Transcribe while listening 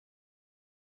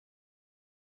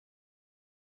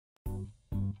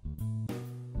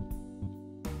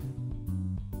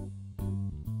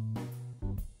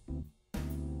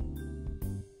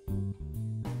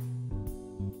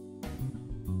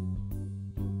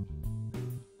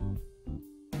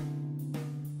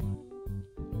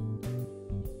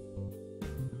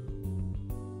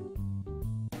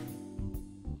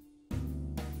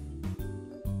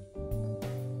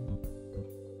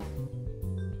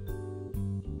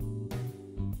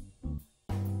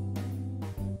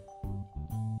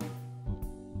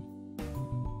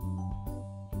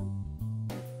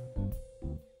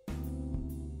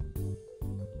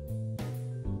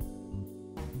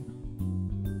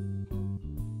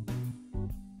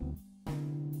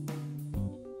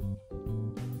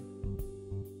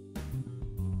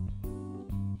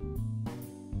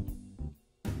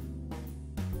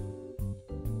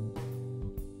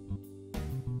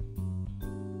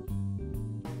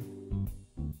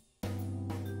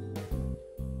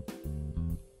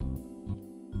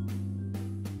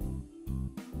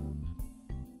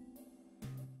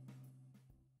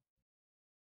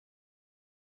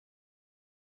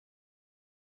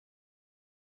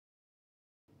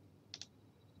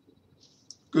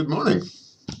Good morning.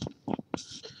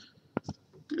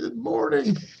 Good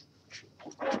morning.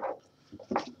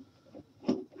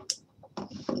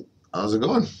 How's it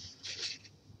going?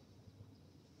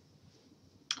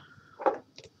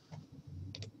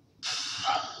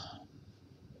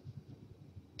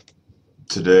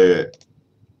 Today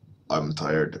I'm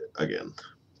tired again.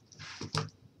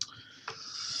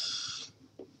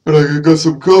 But I got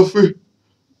some coffee.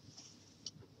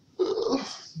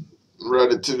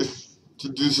 Ready to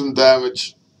do some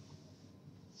damage.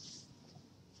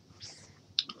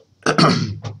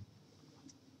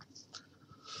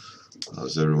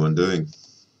 How's everyone doing?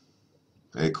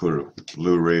 Hey Kuru,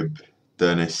 Blue Rib,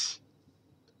 Dennis,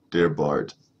 Dear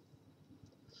Bard.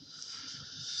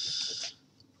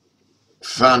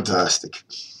 Fantastic.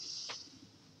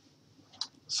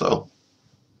 So,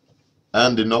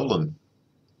 Andy Nolan.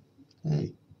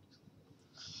 Hey.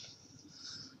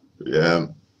 Yeah,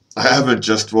 I haven't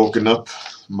just woken up.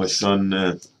 My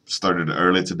son started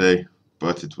early today,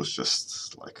 but it was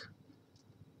just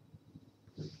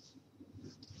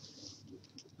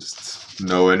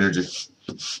no energy.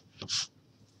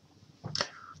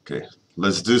 Okay,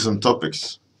 let's do some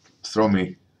topics. Throw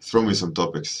me some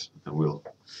topics, and we'll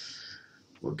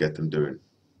get them doing.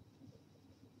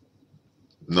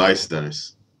 Nice,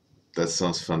 Dennis. That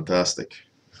sounds fantastic.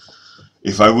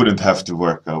 If I wouldn't have to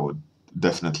work, I would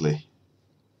definitely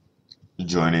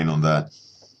join in on that.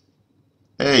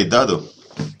 Hey, Dado.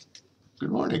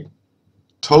 Good morning.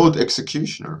 Toad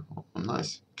Executioner. Oh,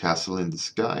 nice. Castle in the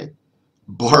Sky.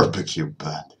 Barbecue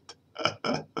Bandit.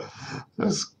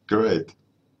 That's great.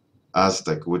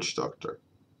 Aztec Witch Doctor.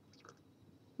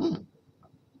 Hmm.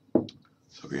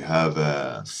 So we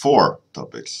have 4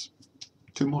 topics.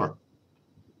 2 more.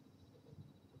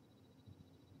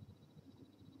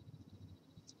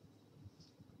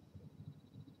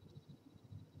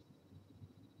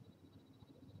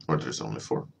 Or there's only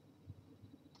 4.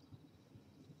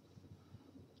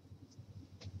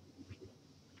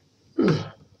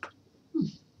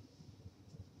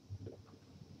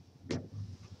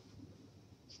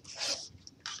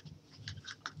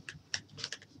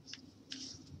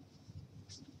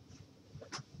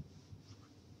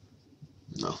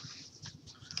 No.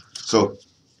 So,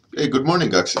 hey, good morning,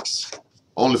 Gaxix.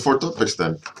 Only 4 topics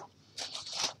then.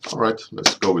 Alright,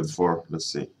 let's go with 4. Let's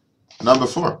see. Number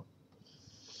 4.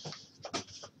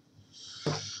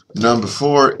 Number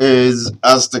 4 is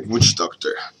Aztec Witch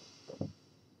Doctor.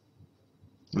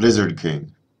 Lizard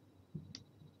King.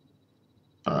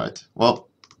 Alright, well,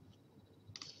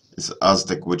 it's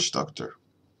Aztec Witch Doctor.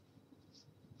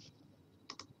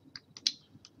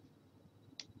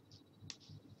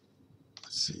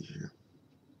 Let's see here.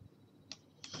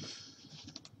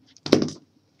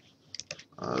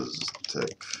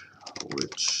 Aztec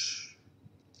Witch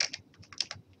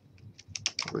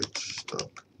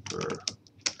Doctor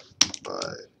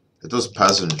by... It was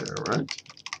Passenger, right?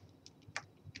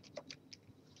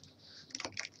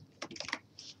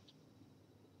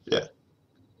 Yeah.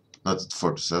 Not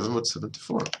 47, but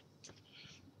 74.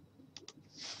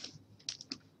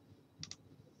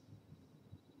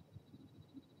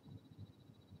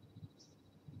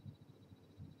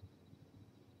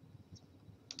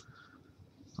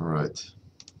 Alright.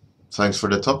 Thanks for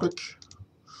the topic.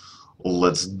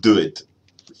 Let's do it.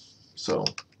 So,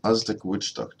 Aztec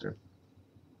Witch Doctor.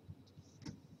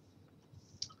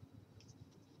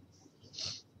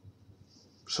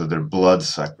 So they're blood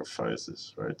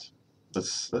sacrifices, right?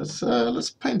 Let's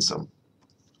paint some.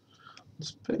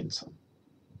 Let's paint some.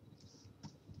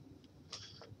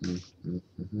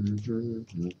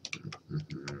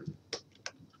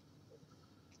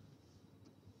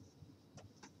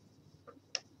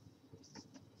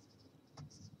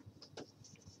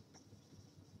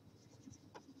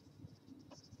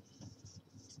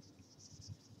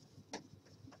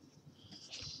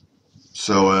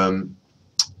 So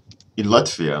in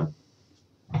Latvia,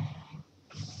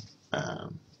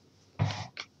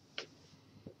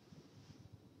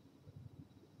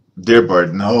 dear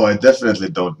Bard, no, I definitely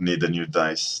don't need a new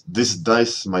dice. This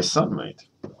dice my son made.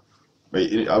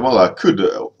 Well, I could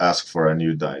ask for a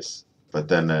new dice, but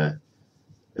then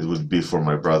it would be for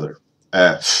my brother.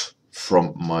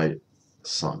 From my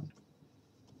son.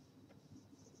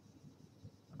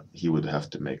 He would have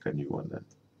to make a new one then.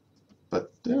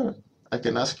 But yeah, I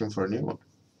can ask him for a new one.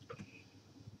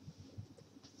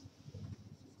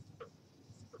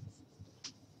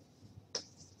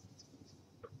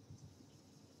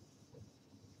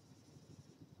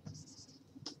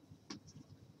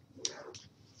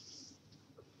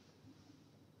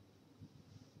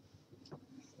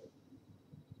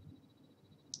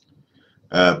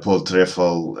 Paul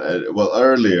Treffel, well,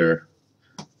 earlier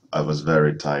I was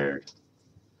very tired.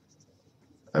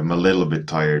 I'm a little bit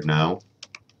tired now,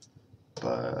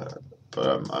 but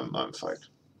I'm fine.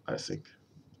 I think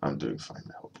I'm doing fine.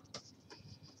 I hope.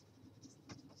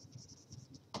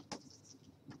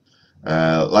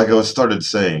 Like I was started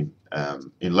saying,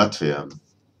 in Latvia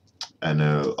and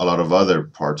a lot of other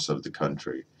parts of the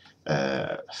country,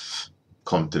 uh,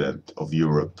 continent of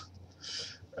Europe,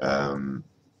 um,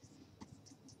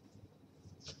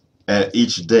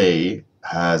 each day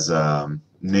has a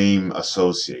name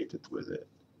associated with it.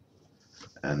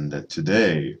 And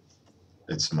today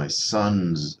it's my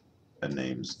son's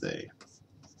name's day.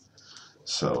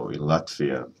 So in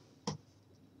Latvia,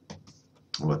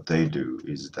 what they do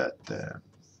is that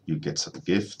you get some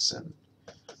gifts, and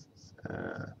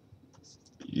uh,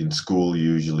 in school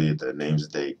usually the name's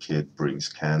day kid brings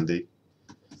candy,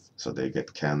 so they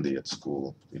get candy at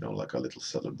school, you know, like a little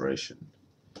celebration.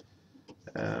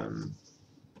 Um,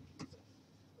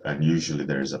 and usually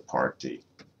there's a party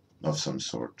of some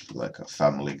sort, like a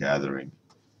family gathering,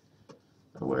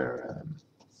 where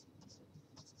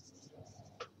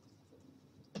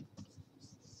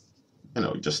you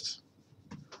know, just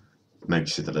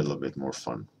makes it a little bit more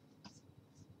fun.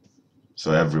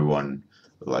 So everyone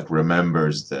like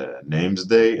remembers the name's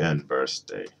day and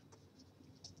birthday,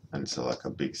 and it's like a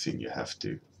big thing. You have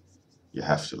to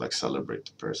like celebrate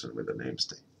the person with the name's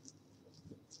day.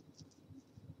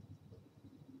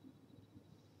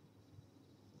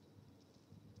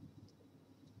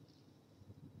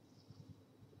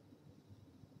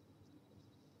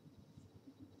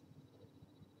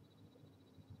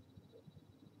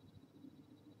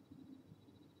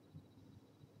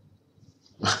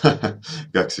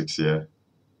 Gaksix, yeah.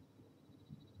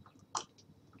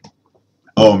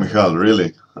 Oh, Michal,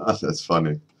 really? That's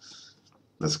funny.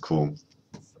 That's cool.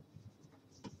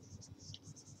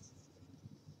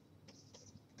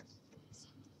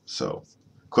 So,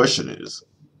 question is,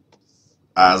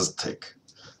 Aztec.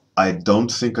 I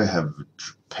don't think I have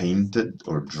painted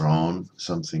or drawn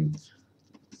something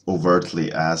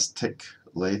overtly Aztec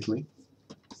lately.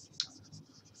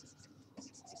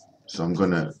 So I'm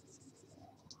gonna.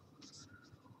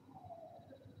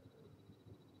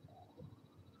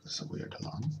 That's a weird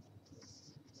alarm.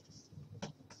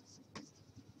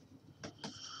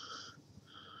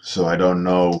 So I don't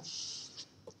know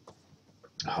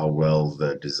how well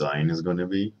the design is gonna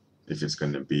be. If it's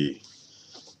gonna be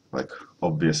like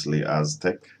obviously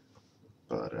Aztec,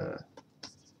 but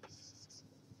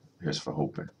here's for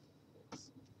hoping.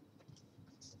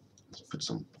 Let's put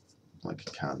some like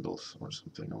candles or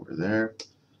something over there.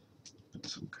 Put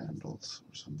some candles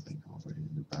or something already in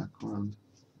the background.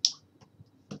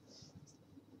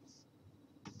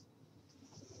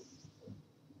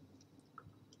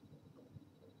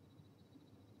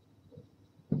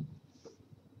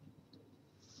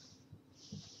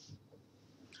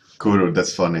 Kuru,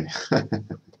 that's funny.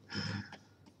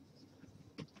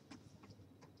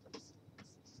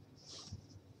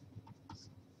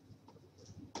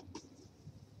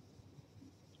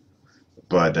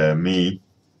 But me,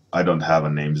 I don't have a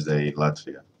name's day in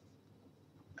Latvia.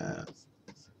 Uh,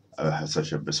 I have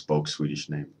such a bespoke Swedish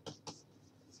name.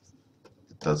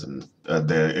 It doesn't.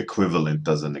 The equivalent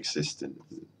doesn't exist in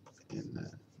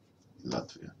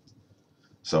Latvia.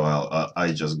 So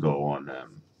I just go on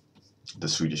the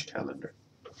Swedish calendar.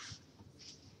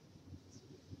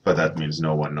 But that means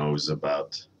no one knows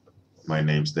about my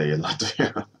name's day in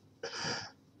Latvia.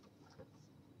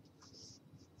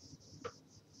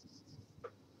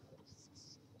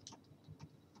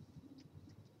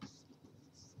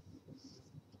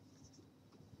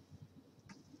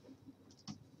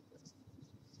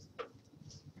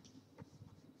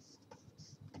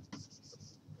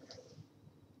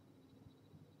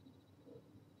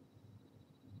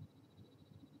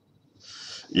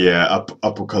 Yeah,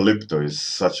 Apocalypto is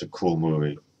such a cool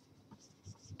movie.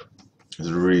 It's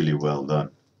really well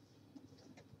done.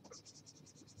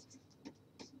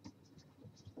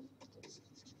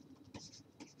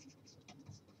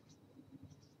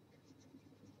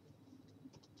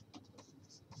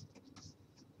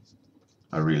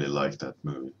 I really like that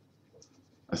movie.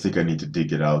 I think I need to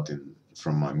dig it out in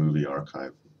from my movie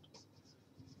archive.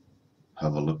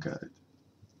 Have a look at it.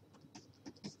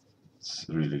 It's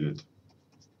really good.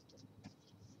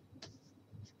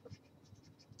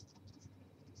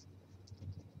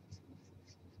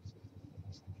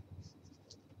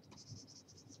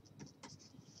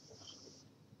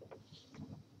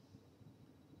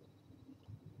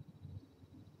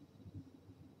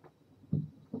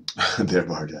 There,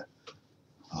 Barda.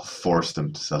 I'll force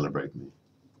them to celebrate me.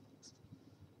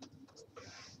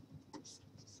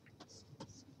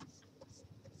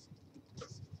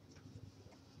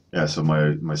 Yeah, so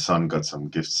my son got some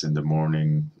gifts in the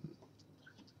morning.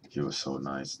 He was so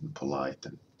nice and polite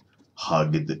and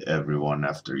hugged everyone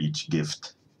after each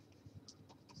gift.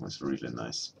 It was really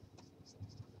nice.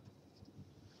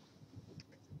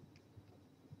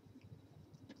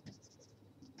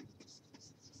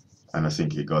 And I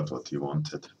think he got what he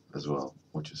wanted as well,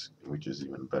 which is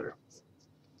even better.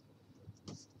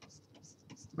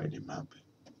 Made him happy.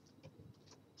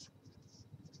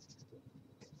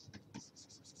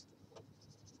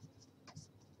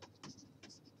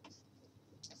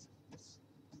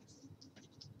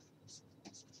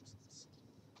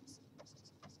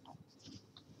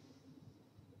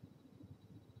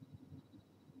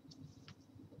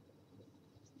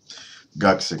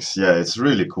 Gaxix, yeah, it's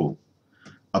really cool.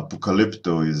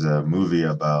 Apocalypto is a movie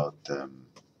about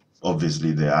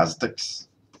obviously the Aztecs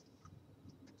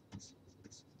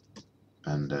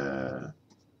and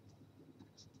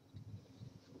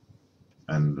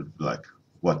like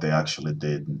what they actually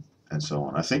did and so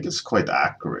on. I think it's quite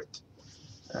accurate.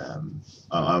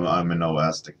 I'm no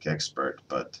Aztec expert,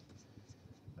 but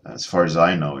as far as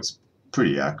I know, it's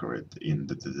pretty accurate in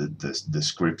the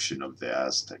description of the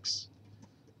Aztecs.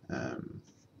 Um,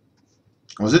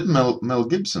 was it Mel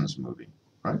Gibson's movie?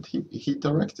 Right? He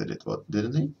directed it. What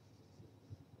didn't he?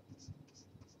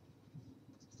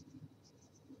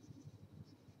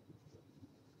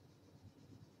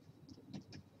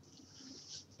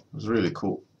 It was really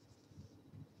cool.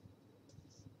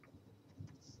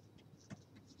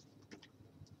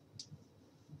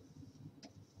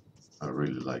 I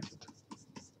really like it.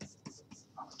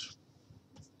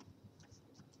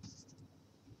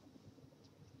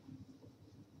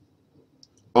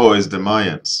 Oh, it's the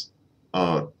Mayans.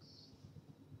 Oh,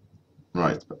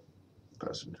 right,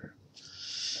 passenger.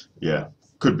 Yeah,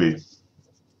 could be.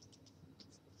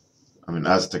 I mean,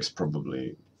 Aztecs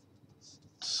probably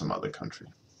some other country.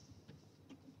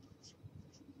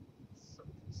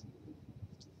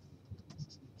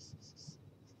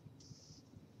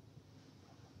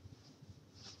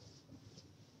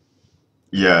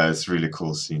 Yeah, it's really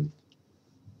cool scene.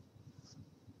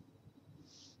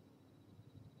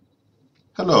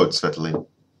 Hello, Svetlin.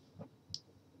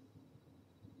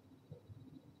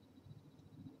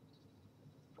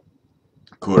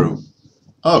 Kuru.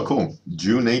 Oh, cool.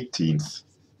 June 18th.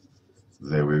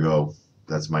 There we go.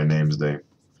 That's my name's day.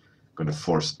 Gonna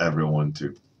force everyone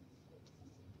to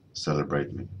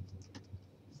celebrate me.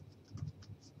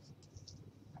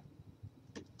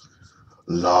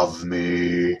 Love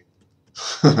me.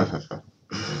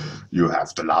 You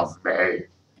have to love me.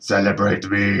 Celebrate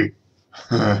me.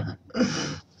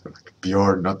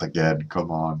 Bjorn, not again.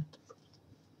 Come on.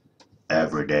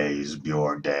 Every day is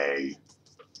Bjorn Day.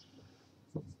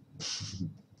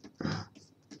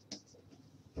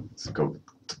 It's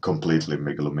completely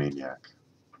megalomaniac.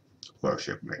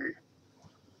 Worship me.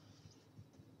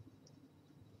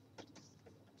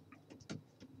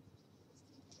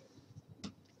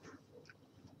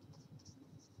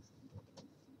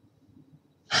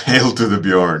 Hail to the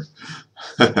Bjorn.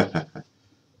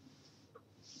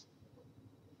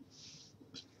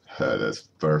 That's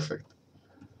perfect.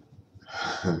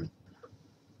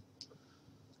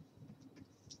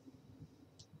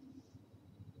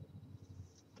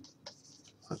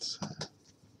 Let's.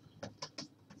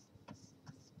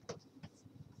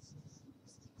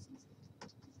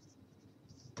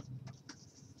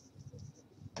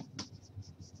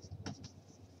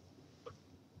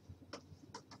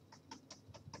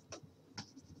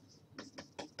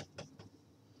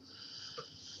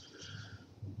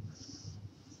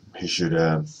 He should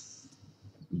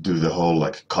do the whole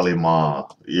like Kalima.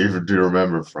 Do you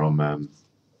remember from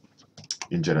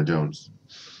Indiana Jones?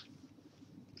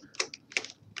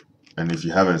 And if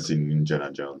you haven't seen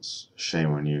Indiana Jones,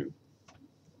 shame on you.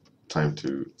 Time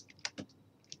to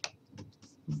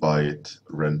buy it,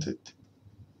 rent it,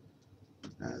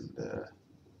 and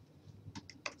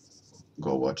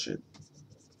go watch it.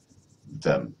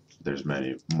 Them. There's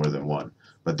many, more than one.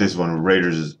 But this one,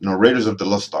 Raiders of the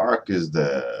Lost Ark is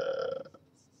the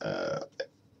uh,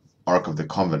 Ark of the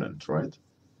Covenant, right?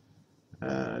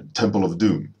 Temple of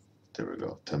Doom. There we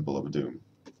go. Temple of Doom.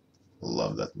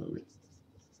 Love that movie.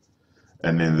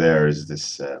 And in there is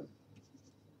this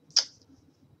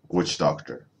witch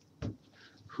doctor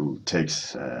who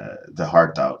takes the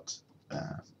heart out,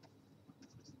 uh,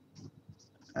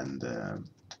 and the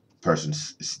person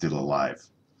is still alive,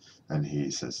 and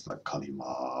he says like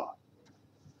Kalima.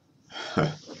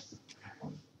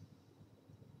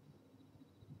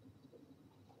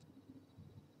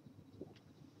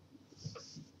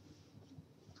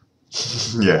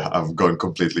 Yeah, I've gone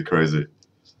completely crazy.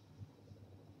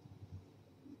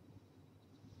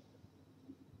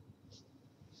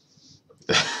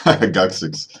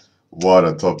 Gaxix, what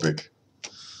a topic.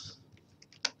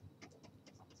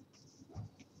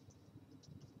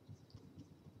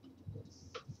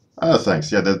 Ah,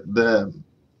 thanks. Yeah, the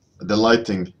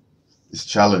lighting is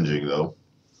challenging though,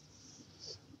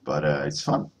 but it's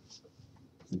fun.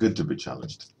 Good to be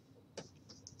challenged.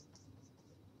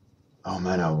 Oh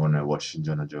man, I wanna watch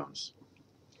Indiana Jones.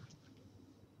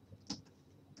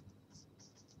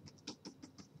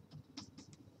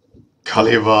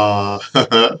 Kaliva!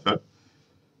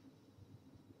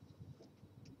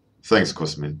 Thanks,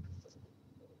 Cosmin.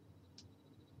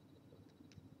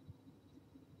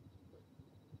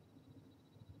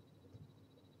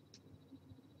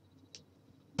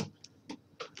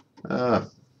 Uh,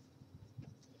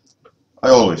 I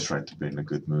always try to be in a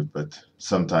good mood, but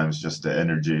sometimes just the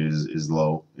energy is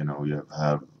low. You know, you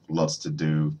have lots to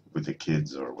do with the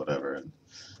kids or whatever, and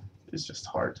it's just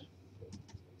hard.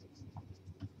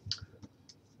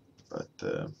 But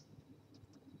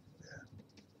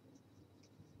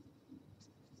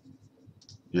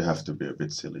you have to be a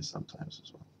bit silly sometimes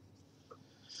as well.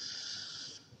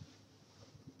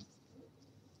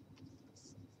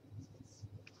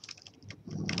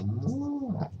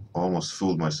 Oh, almost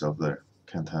fooled myself there.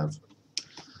 Can't have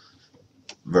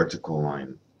vertical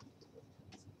line.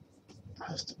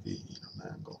 Has to be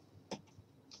an angle.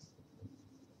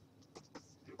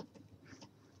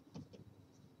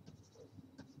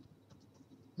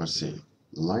 Let's see.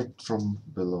 Light from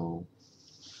below.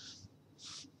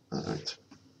 All right.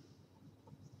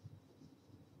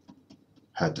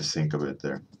 Had to think a bit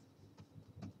there.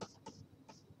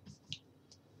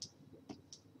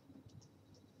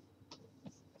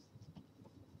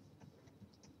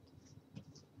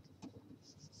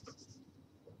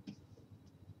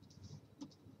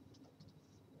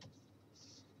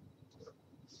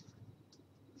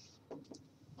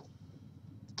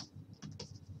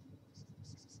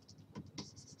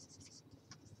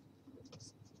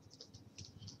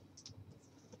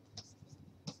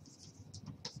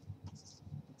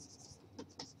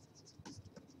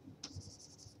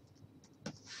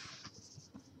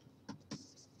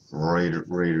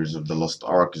 Raiders of the Lost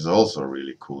Ark is also a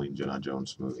really cool Indiana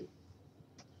Jones movie.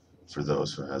 For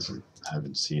those who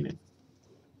haven't seen it,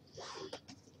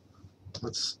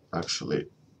 let's actually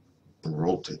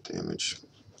rotate the image.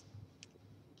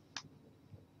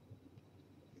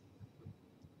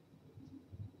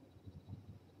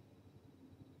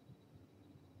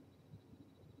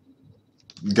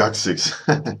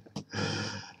 Gaxix.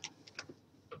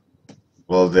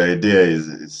 Well, the idea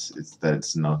is that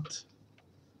it's not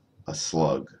a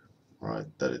slug, right?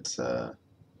 That it's I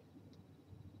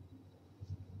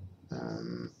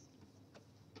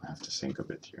have to think a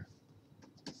bit here.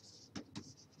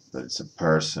 That it's a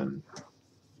person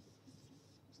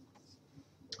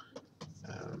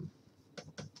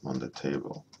on the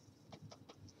table.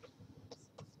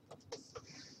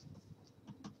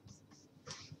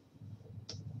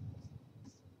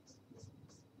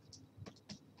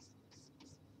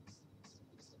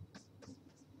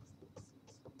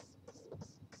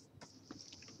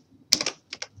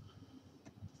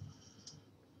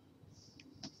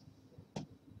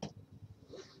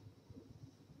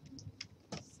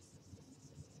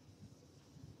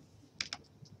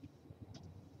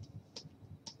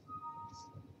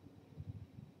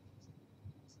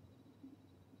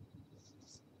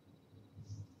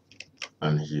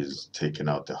 And he's taken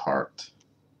out the heart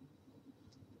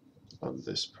of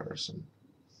this person.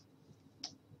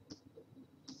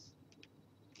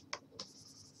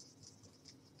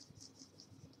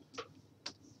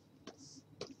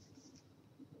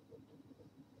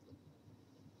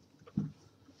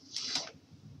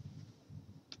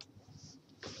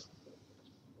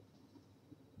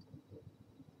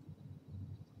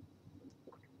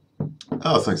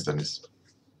 Oh, thanks, Dennis.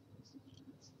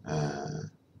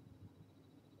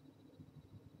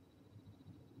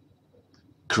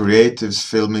 Creatives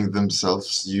filming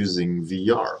themselves using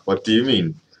VR. What do you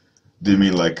mean? Do you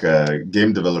mean like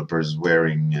game developers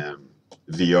wearing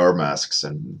VR masks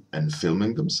and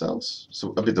filming themselves?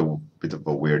 So a bit of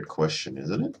a weird question,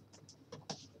 isn't it?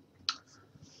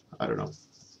 I don't know.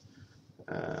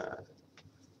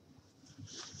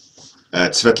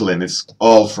 Svetlin, it's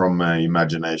all from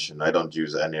imagination. I don't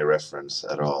use any reference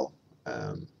at all.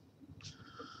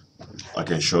 I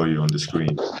can show you on the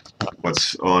screen.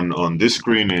 What's on this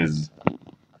screen is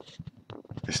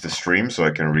the stream, so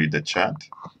I can read the chat.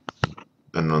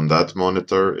 And on that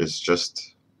monitor is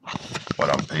just what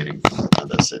I'm painting, and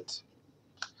that's it.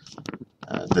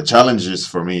 The challenge is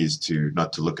for me is to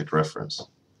not to look at reference.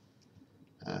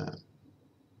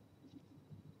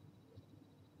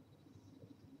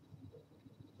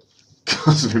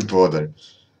 Cause me bother.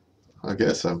 I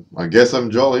guess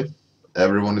I'm jolly.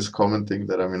 Everyone is commenting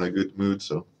that I'm in a good mood,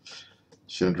 so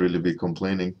shouldn't really be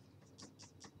complaining.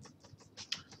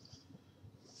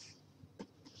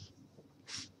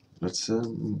 Let's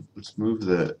move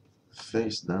the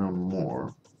face down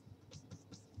more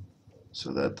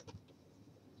so that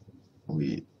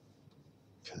we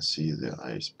can see the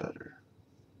eyes better.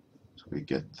 So we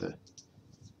get the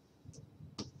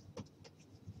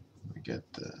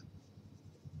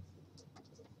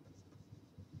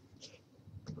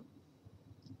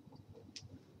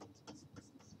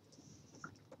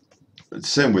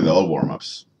same with all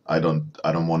warm-ups. I don't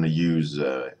want to use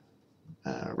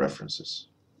references.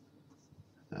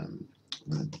 Um,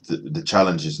 the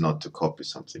challenge is not to copy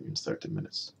something in 30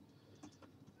 minutes.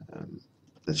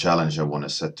 The challenge I want to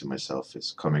set to myself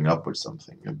is coming up with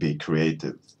something and be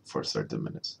creative for 30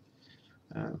 minutes.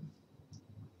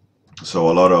 So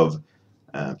a lot of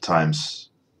times,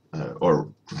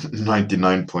 or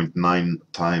 99.9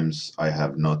 times, I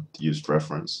have not used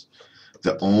reference.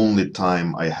 The only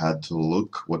time I had to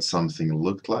look what something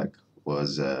looked like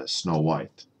was Snow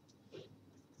White.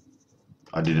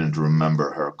 I didn't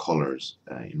remember her colors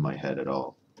in my head at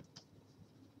all.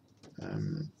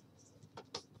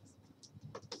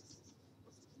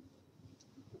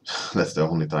 That's the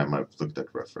only time I've looked at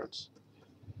reference.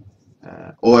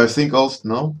 I think also,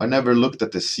 no, I never looked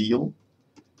at the seal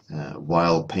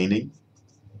while painting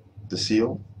the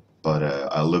seal, but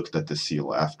I looked at the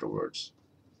seal afterwards,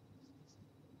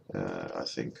 I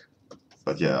think.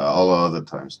 But yeah, all other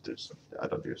times I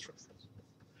don't use reference.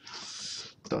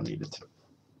 Don't need it.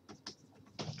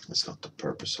 It's not the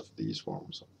purpose of these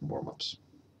warm-ups.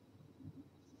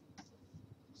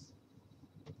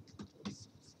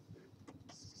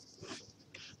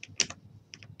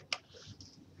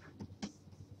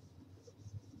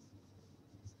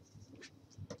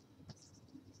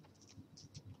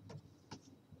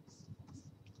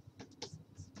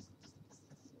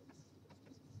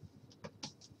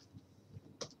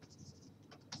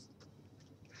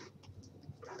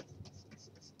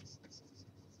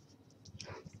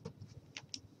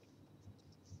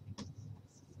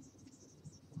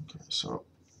 So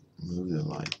move the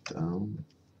light down,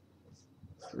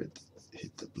 have it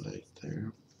hit the blade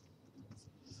there.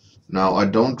 Now I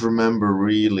don't remember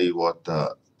really what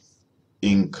the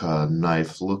Inca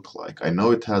knife looked like. I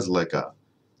know it has like a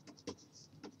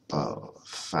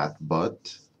fat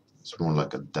butt. It's more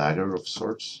like a dagger of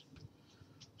sorts.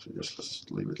 So let's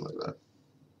leave it like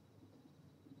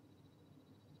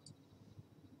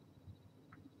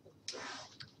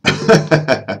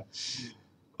that.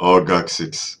 Oh,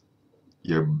 Guxix.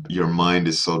 Your mind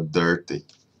is so dirty.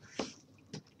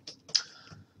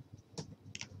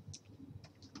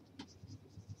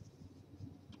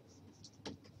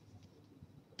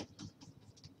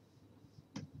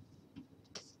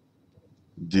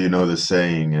 Do you know the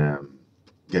saying,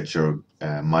 get your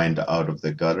mind out of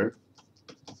the gutter,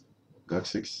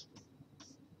 Guxix?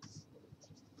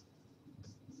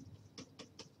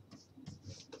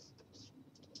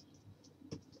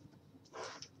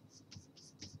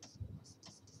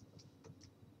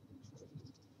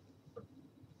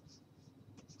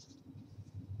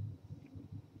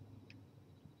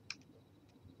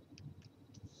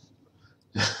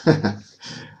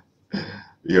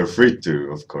 You're free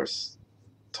to, of course,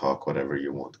 talk whatever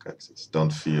you want, Guxix.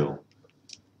 Don't feel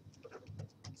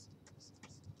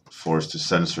forced to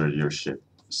censor your shit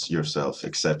yourself,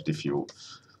 except if you,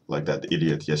 like that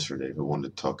idiot yesterday who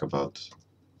wanted to talk about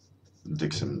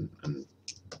Dixon and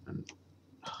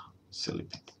silly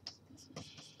people.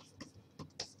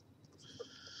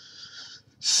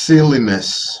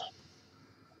 Silliness.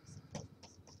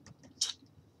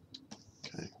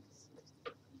 Okay.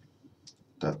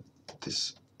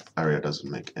 This area doesn't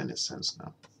make any sense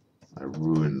now. I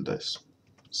ruined this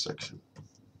section.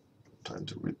 Time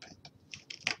to repaint.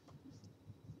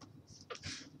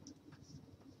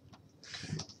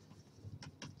 Okay.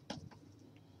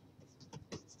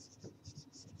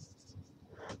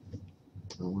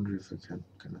 I wonder if I can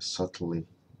kind of subtly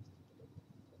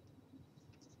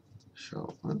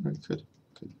show. I could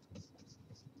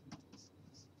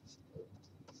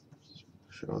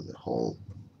show the whole.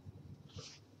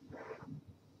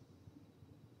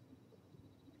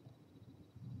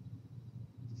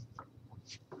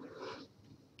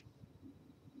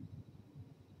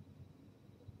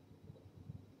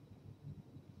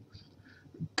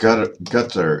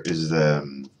 Gutter is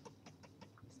the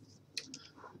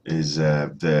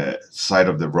side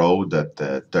of the road that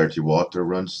the dirty water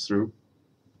runs through.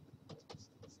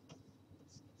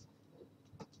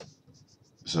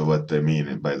 So what they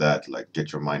mean by that, like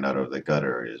get your mind out of the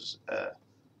gutter, is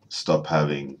stop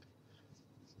having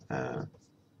uh,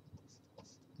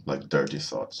 like dirty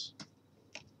thoughts.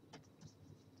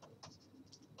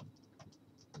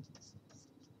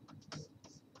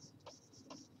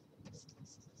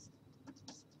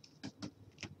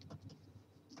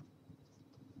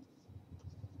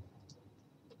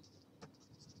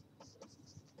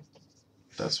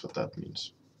 That's what that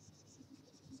means.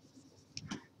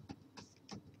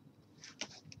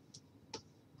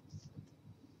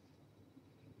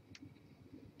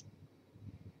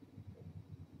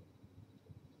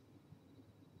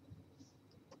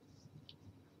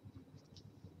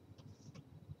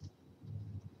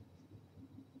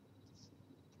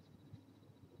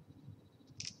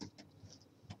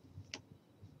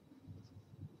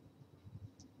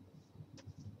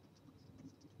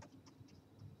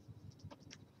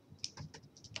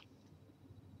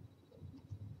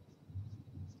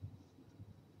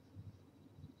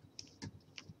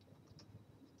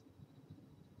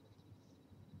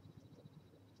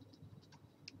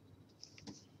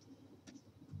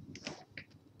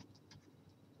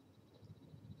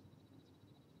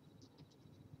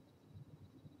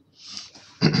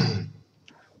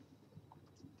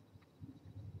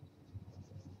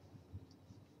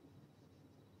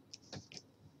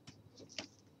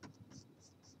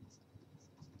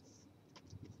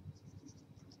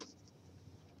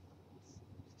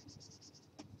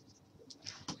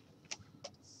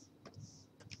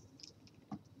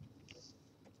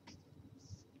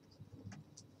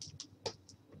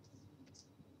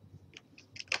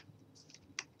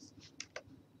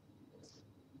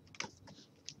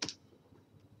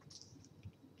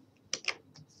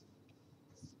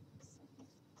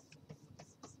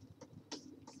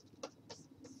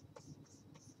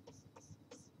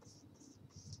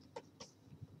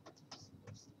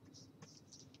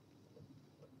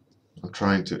 I'm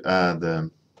trying to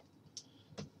add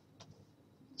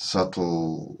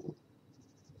subtle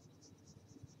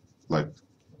like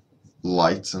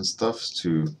lights and stuff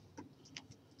to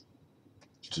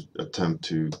attempt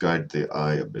to guide the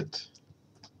eye a bit.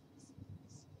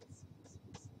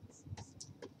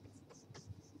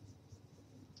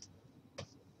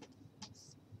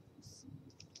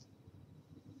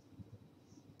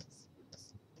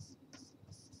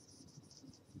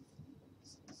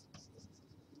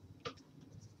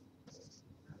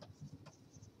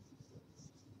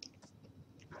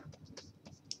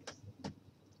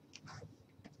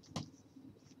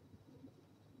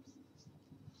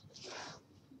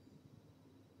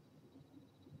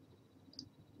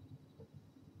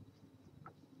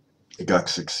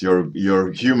 Gaxix,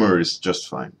 your humor is just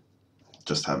fine.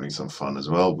 Just having some fun as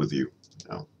well with you. You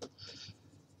know,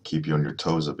 keep you on your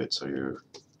toes a bit so you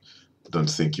don't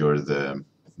think you're the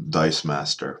dice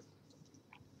master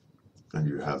and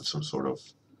you have some sort of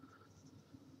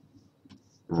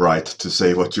right to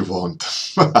say what you want.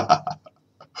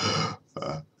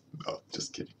 No,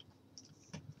 just kidding.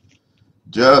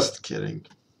 Just kidding.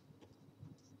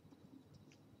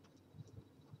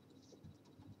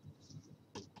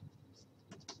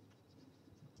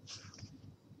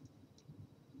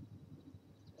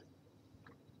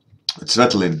 It's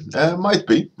settling. Might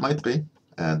be, might be.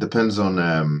 Depends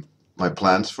on my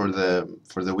plans for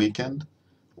the weekend,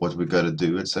 what we gotta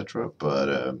do, etc.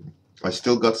 But I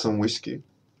still got some whiskey,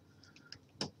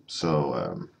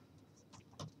 so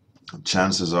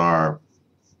chances are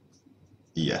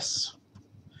yes.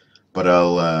 But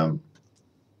I'll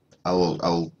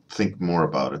think more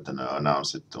about it and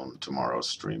announce it on tomorrow's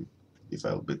stream if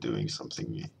I'll be doing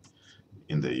something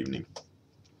in the evening.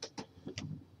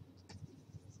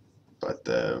 But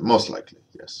most likely,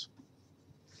 yes.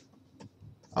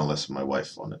 Unless my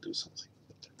wife wanna do something,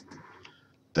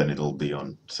 then it'll be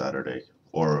on Saturday.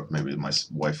 Or maybe my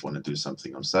wife wanna do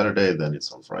something on Saturday, then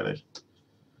it's on Friday.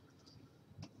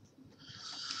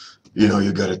 You know,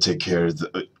 you gotta take care of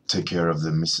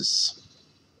the missus.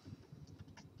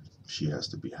 She has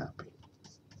to be happy.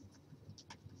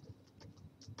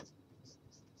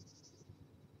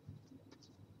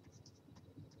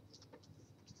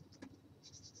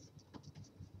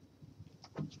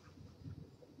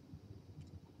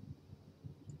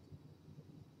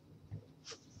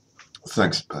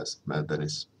 Thanks,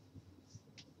 Dennis.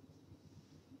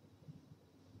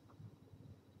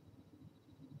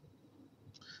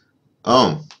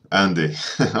 Oh, Andy.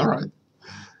 All right.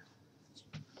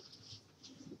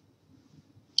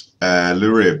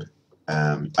 Lurib.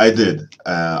 I did.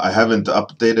 I haven't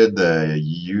updated the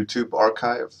YouTube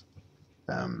archive.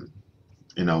 Um,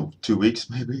 2 weeks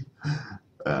maybe.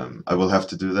 I will have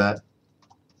to do that.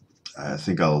 I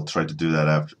think I'll try to do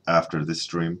that after this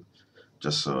stream,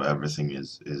 just so everything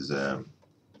is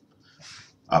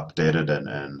updated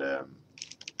and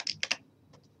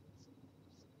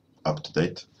up to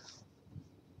date.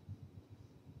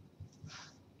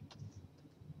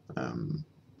 Um,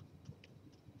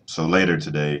 so later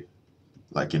today,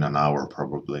 like in an hour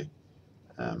probably,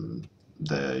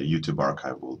 the YouTube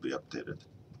archive will be updated.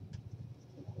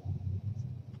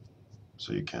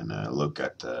 So you can look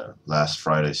at last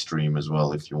Friday's stream as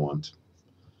well if you want.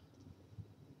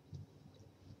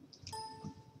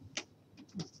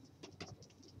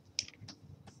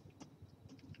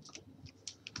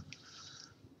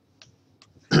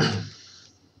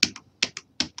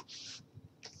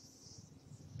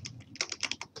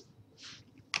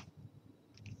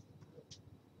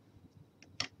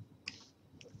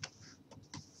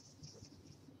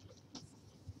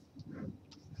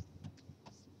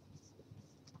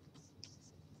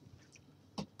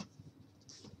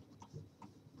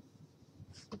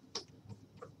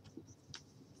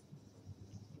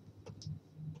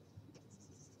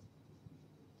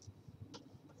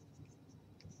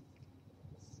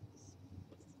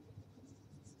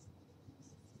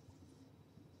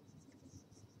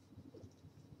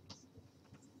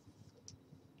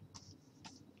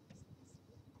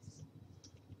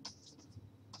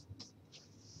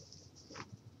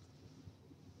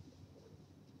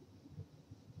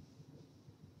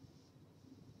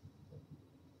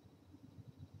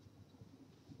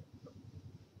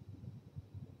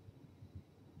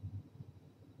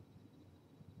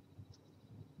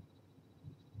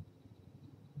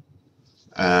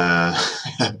 Uh,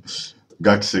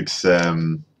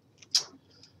 GAC6,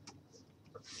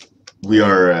 we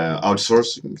are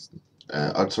outsourcing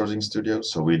studio,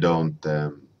 so we don't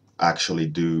actually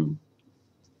do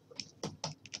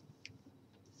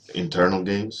internal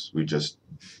games. We just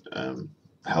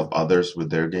help others with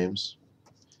their games.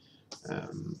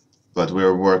 But we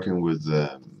are working with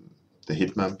the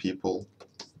Hitman people.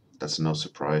 That's no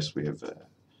surprise. We have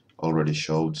already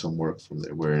showed some work from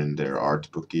there. We're in their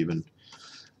art book even.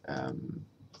 Um,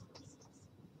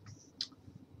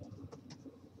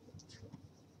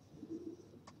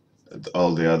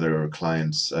 all the other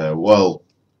clients, well,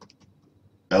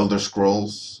 Elder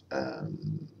Scrolls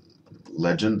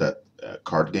Legend, that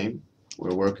card game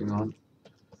we're working on.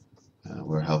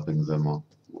 We're helping them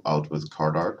out with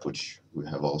card art, which we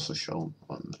have also shown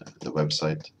on the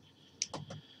website.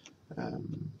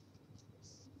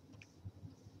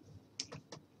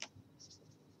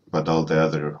 But all the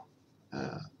other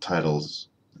titles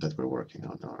that we're working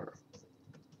on are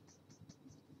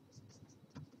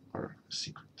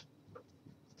secret.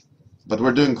 But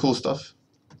we're doing cool stuff,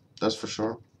 that's for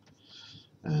sure.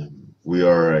 We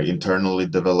are internally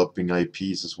developing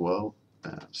IPs as well,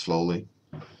 slowly.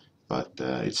 But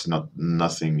it's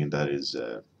nothing that is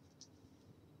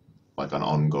like an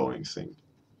ongoing thing,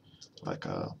 like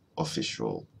a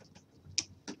official.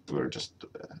 We're just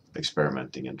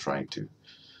experimenting and trying to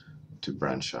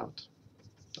branch out.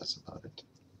 That's about it.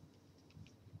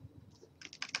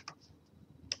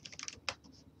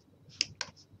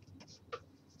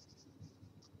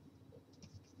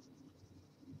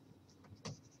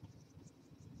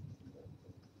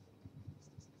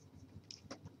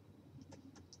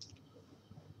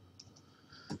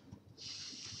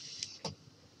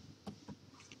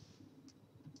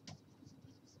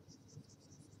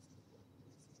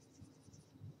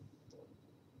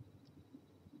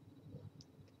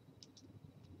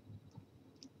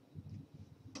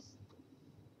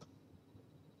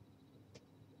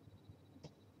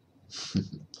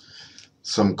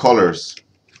 Some colors.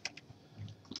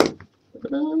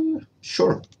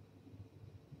 Sure.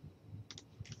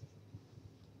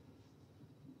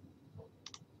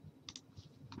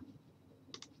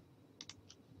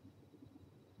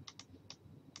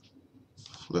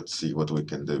 Let's see what we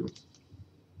can do.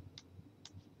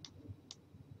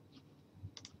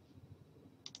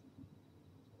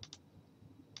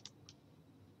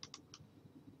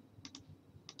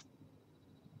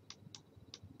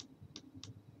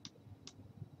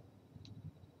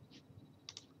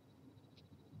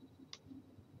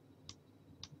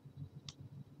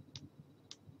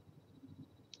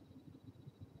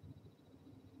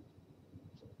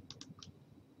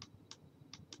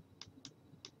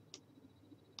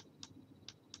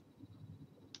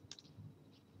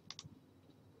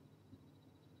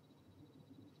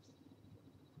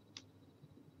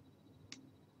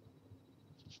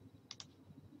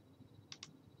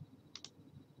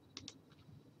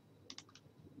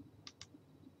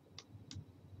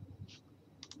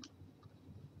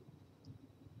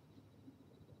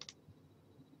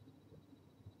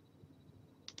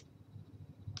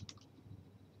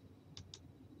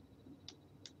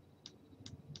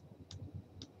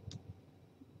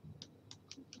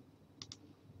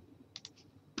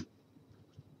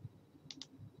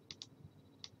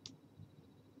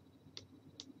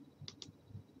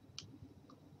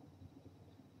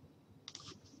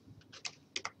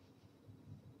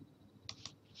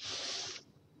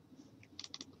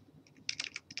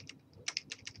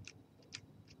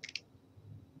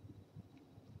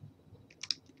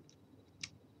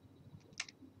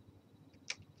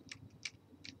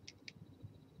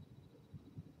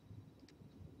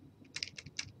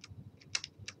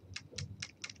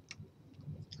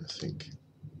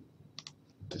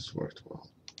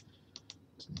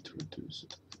 use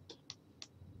it.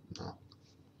 No.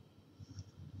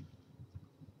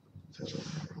 The other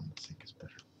one around, I think is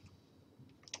better.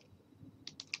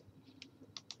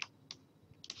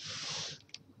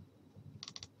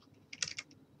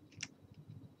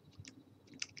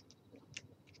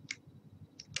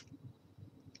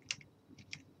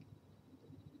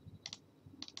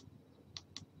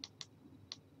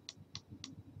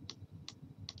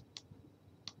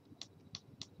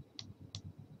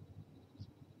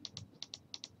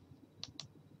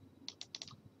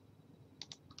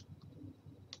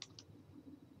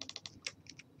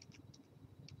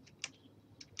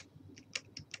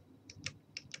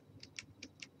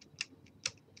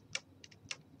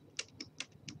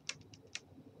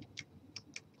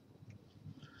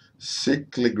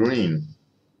 Sickly green.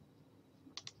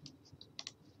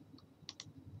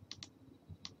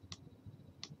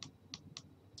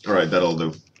 Alright, that'll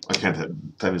do. I can't have,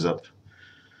 time is up.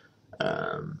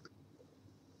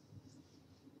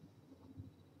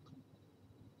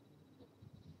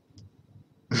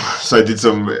 So I did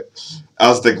some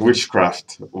Aztec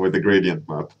witchcraft with the gradient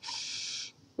map.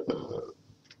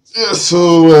 Yeah,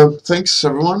 so thanks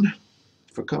everyone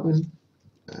for coming.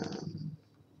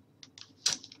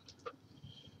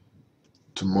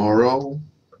 Tomorrow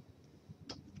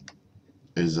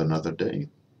is another day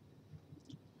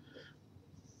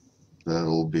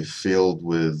that'll be filled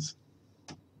with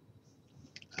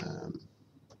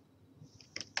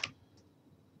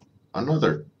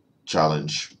another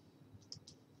challenge.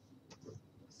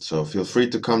 So feel free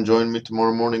to come join me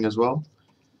tomorrow morning as well,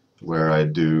 where I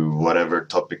do whatever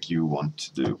topic you want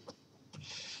to do.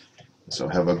 So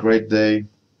have a great day,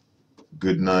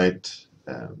 good night,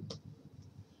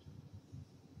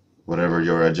 whatever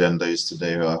your agenda is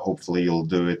today, hopefully you'll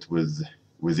do it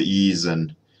with ease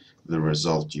and the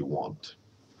result you want.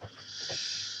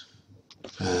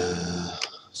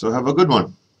 So have a good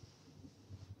one.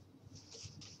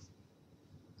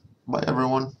 Bye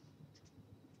everyone.